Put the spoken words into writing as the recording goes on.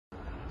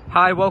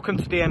Hi, welcome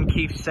to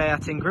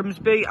DSG in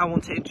Grimsby. I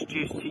want to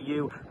introduce to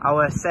you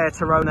our Seat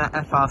Arona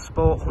FR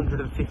Sport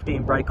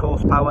 115 brake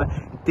horsepower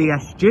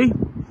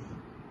DSG.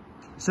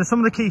 So some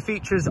of the key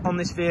features on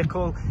this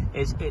vehicle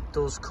is it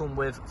does come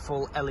with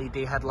full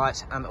LED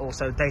headlights and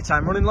also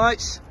daytime running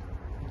lights.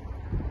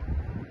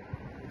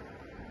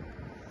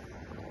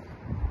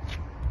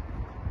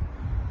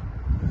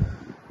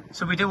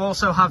 So we do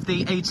also have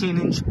the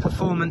 18-inch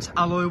performance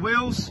alloy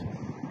wheels.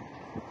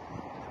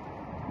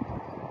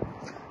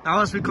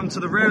 Now as we come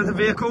to the rear of the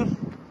vehicle,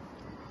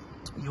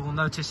 you will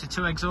notice the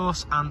two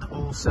exhausts and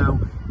also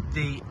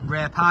the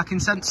rear parking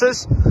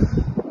sensors.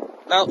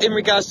 Now in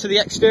regards to the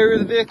exterior of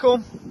the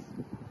vehicle,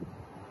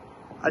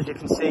 as you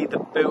can see, the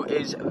boot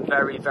is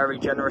very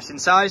generous in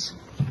size.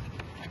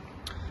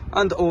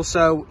 And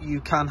also you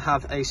can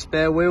have a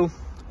spare wheel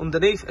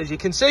underneath, as you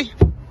can see.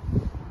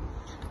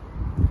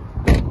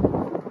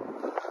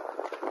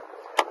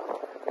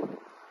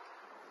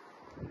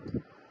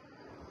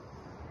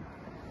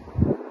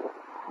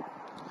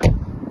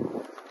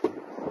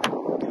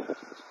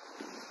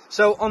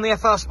 So on the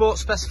FR Sport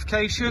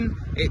specification,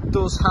 it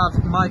does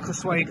have micro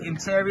suede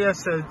interior,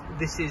 so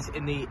this is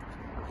in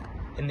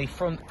the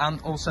front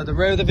and also the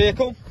rear of the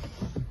vehicle.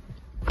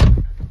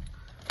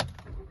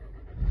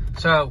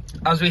 So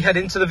as we head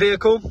into the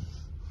vehicle,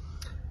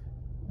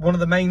 one of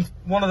the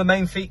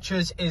main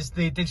features is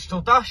the digital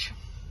dash.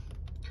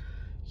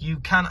 You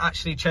can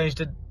actually change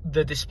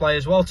the display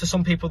as well. To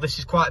some people this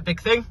is quite a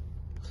big thing.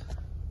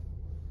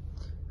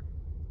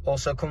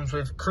 Also comes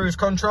with cruise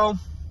control.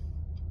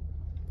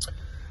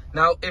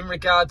 Now, in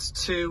regards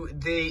to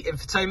the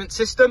infotainment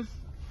system,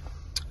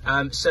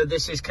 so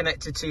this is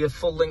connected to your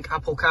full link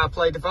Apple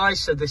CarPlay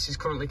device. So this is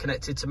currently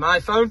connected to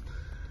my phone,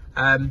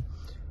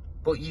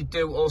 but you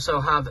do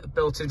also have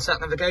built-in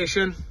sat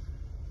navigation.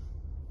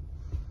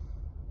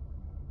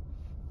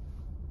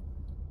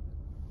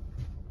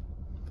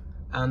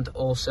 And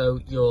also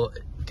your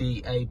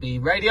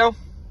DAB radio.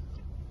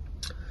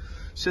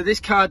 So this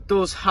car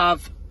does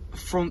have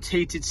front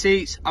heated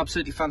seats,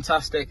 absolutely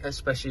fantastic,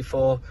 especially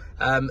for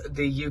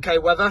the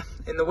UK weather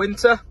in the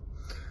winter.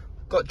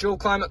 Got dual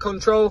climate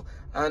control,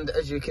 and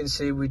as you can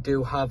see, we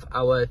do have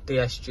our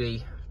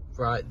DSG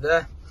right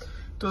there.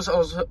 Does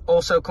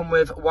also come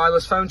with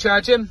wireless phone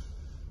charging.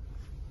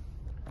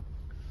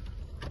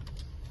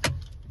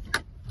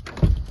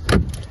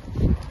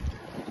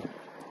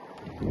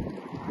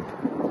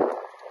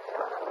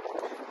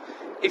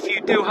 If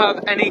you do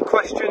have any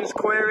questions,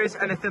 queries,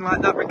 anything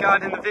like that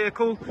regarding the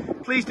vehicle,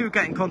 please do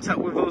get in contact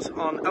with us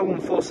on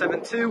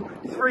 01472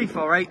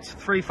 348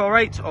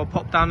 348 or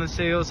pop down and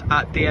see us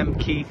at DM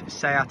Keith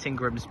Seat in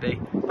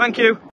Grimsby. Thank you.